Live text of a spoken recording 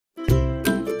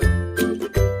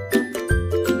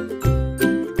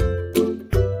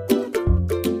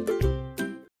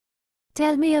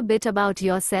Tell me a bit about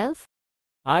yourself.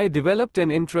 I developed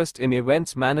an interest in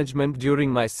events management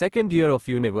during my second year of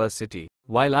university,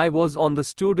 while I was on the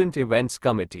student events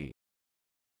committee.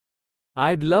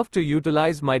 I'd love to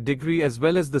utilize my degree as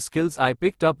well as the skills I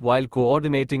picked up while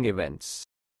coordinating events.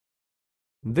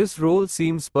 This role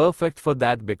seems perfect for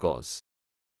that because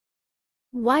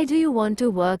Why do you want to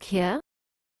work here?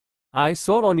 I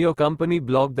saw on your company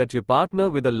blog that you partner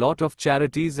with a lot of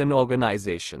charities and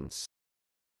organizations.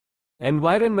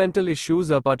 Environmental issues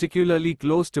are particularly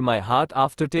close to my heart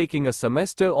after taking a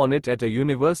semester on it at a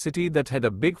university that had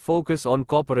a big focus on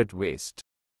corporate waste.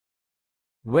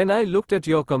 When I looked at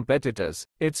your competitors,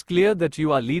 it's clear that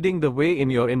you are leading the way in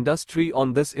your industry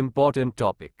on this important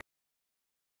topic.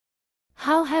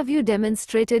 How have you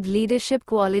demonstrated leadership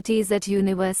qualities at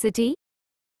university?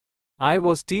 I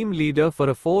was team leader for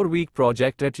a 4-week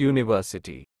project at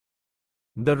university.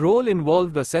 The role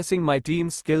involved assessing my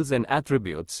team's skills and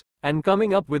attributes, and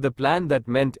coming up with a plan that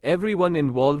meant everyone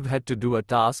involved had to do a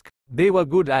task they were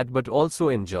good at but also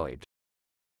enjoyed.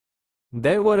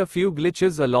 There were a few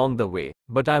glitches along the way,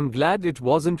 but I'm glad it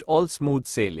wasn't all smooth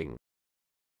sailing.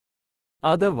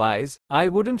 Otherwise, I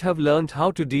wouldn't have learned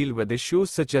how to deal with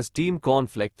issues such as team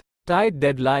conflict, tight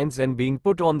deadlines, and being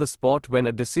put on the spot when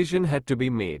a decision had to be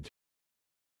made.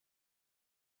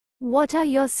 What are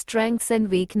your strengths and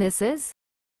weaknesses?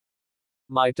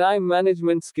 My time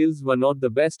management skills were not the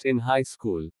best in high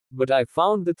school, but I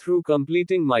found that through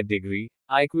completing my degree,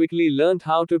 I quickly learned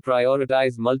how to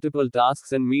prioritize multiple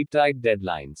tasks and meet tight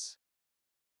deadlines.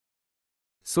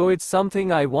 So it's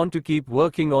something I want to keep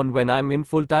working on when I'm in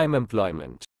full-time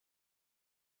employment.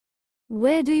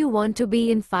 Where do you want to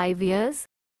be in 5 years?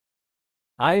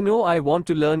 I know I want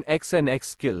to learn X and X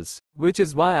skills, which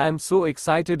is why I'm so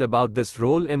excited about this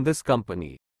role in this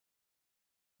company.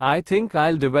 I think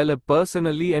I'll develop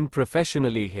personally and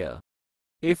professionally here.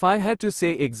 If I had to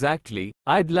say exactly,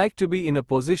 I'd like to be in a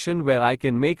position where I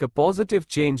can make a positive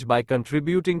change by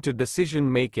contributing to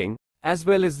decision making, as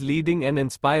well as leading and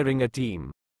inspiring a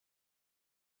team.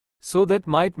 So that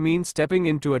might mean stepping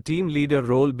into a team leader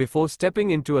role before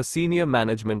stepping into a senior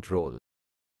management role.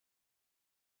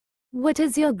 What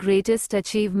is your greatest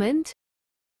achievement?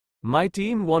 My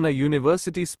team won a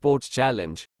university sports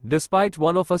challenge, despite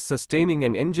one of us sustaining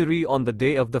an injury on the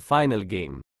day of the final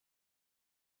game.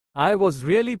 I was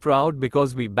really proud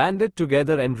because we banded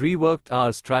together and reworked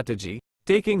our strategy,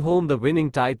 taking home the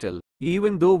winning title,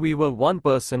 even though we were one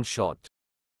person short.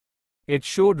 It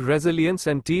showed resilience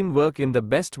and teamwork in the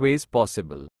best ways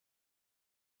possible.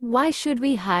 Why should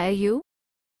we hire you?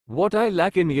 What I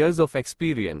lack in years of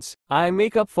experience, I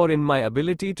make up for in my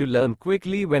ability to learn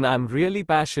quickly when I'm really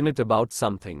passionate about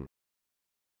something.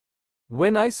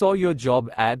 When I saw your job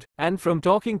ad, and from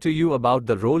talking to you about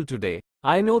the role today,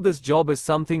 I know this job is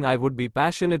something I would be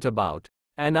passionate about,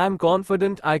 and I'm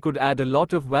confident I could add a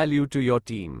lot of value to your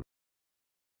team.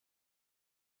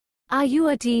 Are you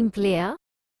a team player?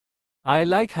 I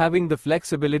like having the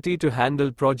flexibility to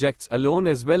handle projects alone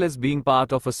as well as being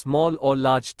part of a small or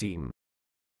large team.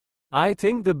 I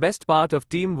think the best part of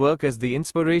teamwork is the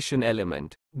inspiration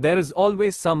element. There is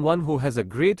always someone who has a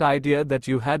great idea that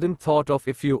you hadn't thought of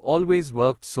if you always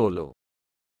worked solo.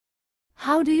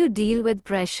 How do you deal with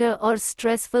pressure or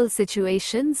stressful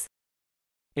situations?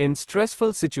 In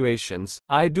stressful situations,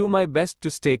 I do my best to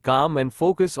stay calm and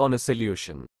focus on a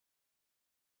solution.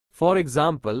 For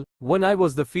example, when I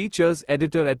was the features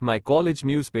editor at my college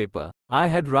newspaper, I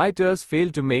had writers fail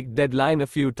to make deadline a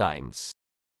few times.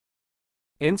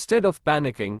 Instead of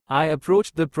panicking, I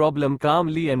approached the problem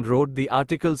calmly and wrote the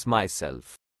articles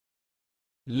myself.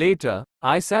 Later,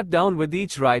 I sat down with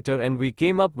each writer and we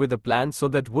came up with a plan so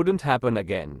that wouldn't happen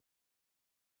again.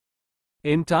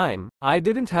 In time, I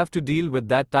didn't have to deal with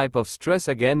that type of stress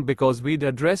again because we'd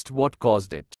addressed what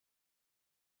caused it.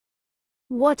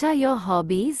 What are your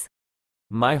hobbies?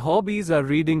 My hobbies are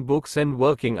reading books and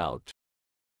working out.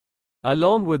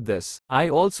 Along with this, I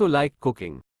also like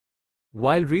cooking.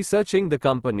 While researching the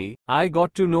company, I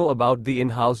got to know about the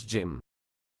in-house gym.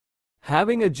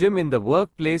 Having a gym in the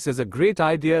workplace is a great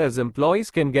idea as employees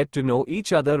can get to know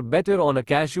each other better on a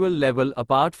casual level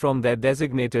apart from their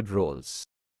designated roles.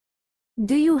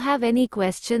 Do you have any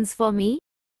questions for me?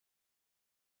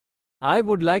 I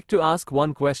would like to ask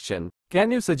one question. Can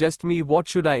you suggest me what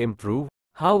should I improve?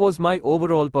 How was my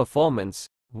overall performance?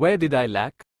 Where did I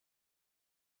lack?